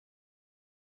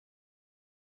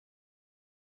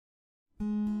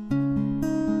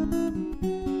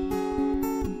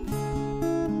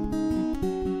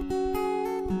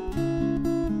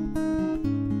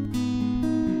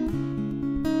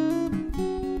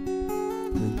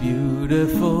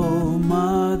beautiful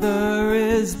mother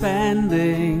is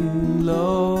bending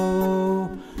low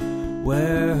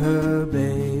where her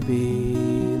baby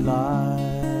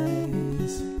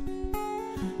lies,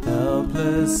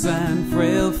 helpless and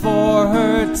frail for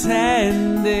her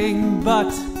tending,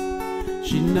 but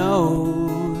she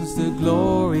knows the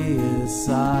glorious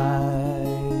eyes.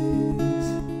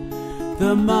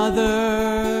 The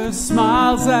mother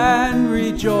smiles and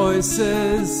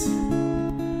rejoices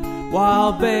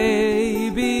while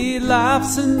baby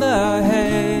laughs in the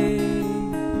hay,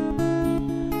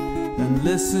 and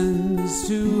listens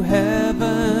to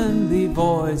heavenly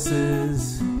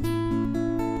voices.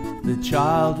 The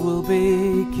child will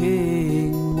be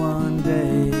king one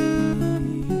day.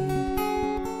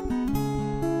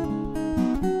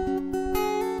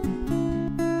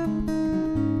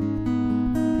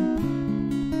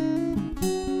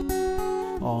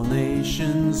 All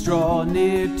nations draw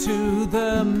near to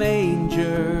the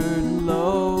manger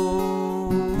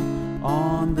low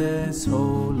on this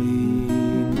holy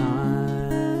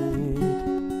night.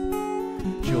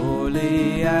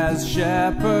 Surely as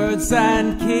shepherds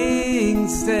and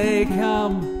kings they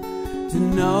come to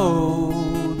know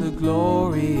the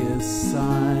glorious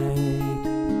sight.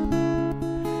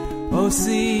 Oh,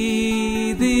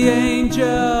 see the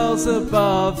angels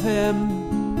above him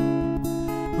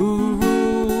who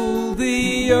rule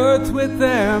the earth with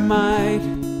their might,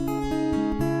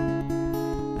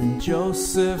 and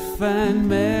Joseph and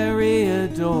Mary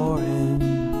adore him.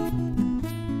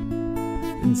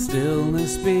 In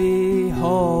stillness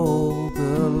behold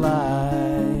the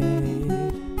light.